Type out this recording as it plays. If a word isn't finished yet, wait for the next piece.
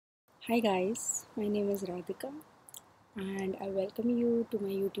Hi guys, my name is Radhika and I welcome you to my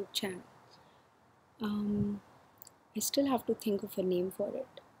YouTube channel. Um, I still have to think of a name for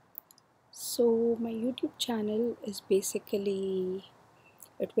it. So, my YouTube channel is basically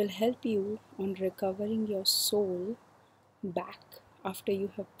it will help you on recovering your soul back after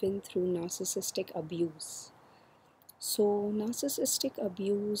you have been through narcissistic abuse. So, narcissistic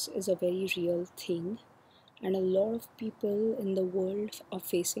abuse is a very real thing, and a lot of people in the world are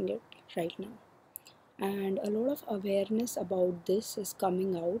facing it right now. And a lot of awareness about this is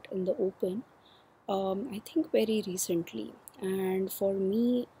coming out in the open, I think very recently. And for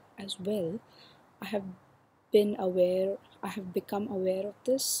me as well, I have I have become aware of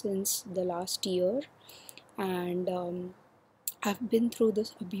this since the last year, and I've been through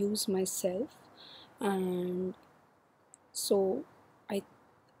this abuse myself. And so I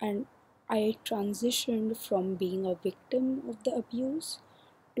and I transitioned from being a victim of the abuse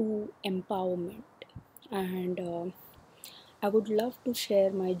to empowerment. And I would love to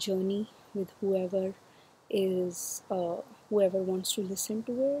share my journey with is uh, whoever wants to listen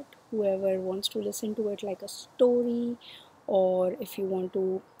to it, whoever wants to listen to it like a story, or if you want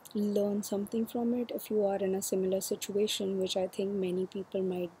to learn something from it, if you are in a similar situation, which I think many people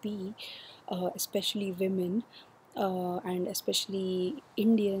might be, especially women, and especially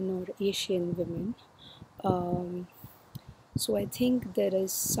Indian or Asian women. Um, so I think there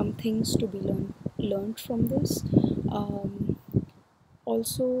is some things to be learned from this. Um,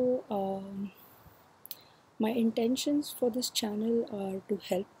 Also, my intentions for this channel are to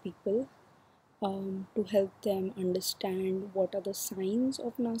help people, to help them understand what are the signs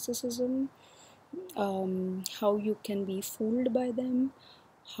of narcissism, how you can be fooled by them,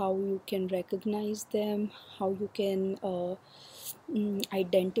 how you can recognize them, how you can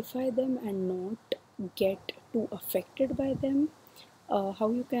identify them and not get too affected by them, how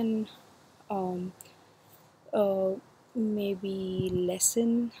you can um, uh, maybe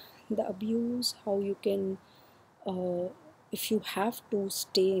lessen the abuse, how you can, uh, if you have to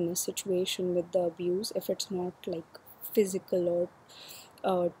stay in a situation with the abuse, if it's not like physical or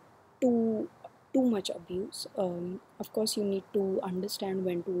uh, too too much abuse. Of course, you need to understand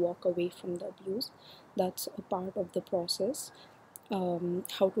when to walk away from the abuse. That's a part of the process.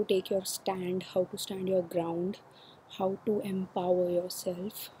 How to take your stand, how to stand your ground, how to empower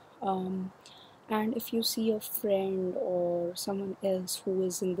yourself. And if you see a friend or someone else who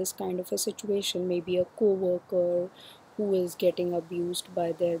is in this kind of a situation, maybe a coworker who is getting abused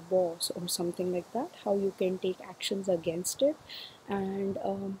by their boss or something like that, how you can take actions against it and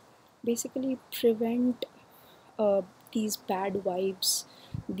basically prevent uh, these bad vibes,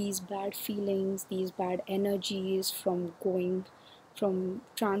 these bad feelings, these bad energies from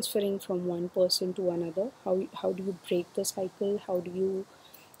transferring from one person to another. How do you break the cycle? How do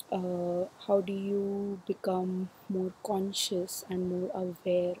you become more conscious and more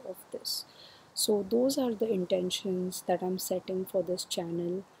aware of this? So those are the intentions that I'm setting for this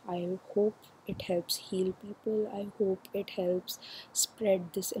channel. I hope it helps heal people. I hope it helps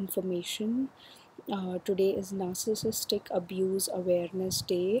spread this information. Today is Narcissistic Abuse Awareness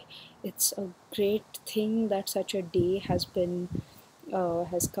Day. It's a great thing that such a day has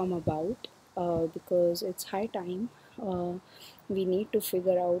come about, because it's high time. Uh, we need to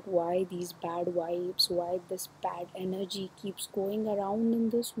figure out why these bad vibes, why this bad energy keeps going around in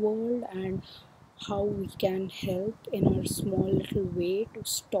this world, and how we can help in our small little way to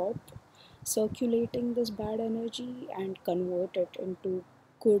stop circulating this bad energy and convert it into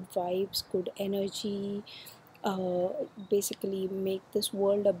good vibes, good energy, uh, basically make this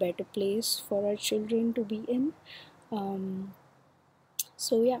world a better place for our children to be in. Um,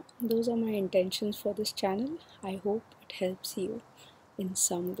 so, yeah, those are my intentions for this channel. I hope it helps you in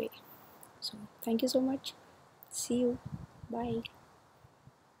some way. So, thank you so much. See you. Bye.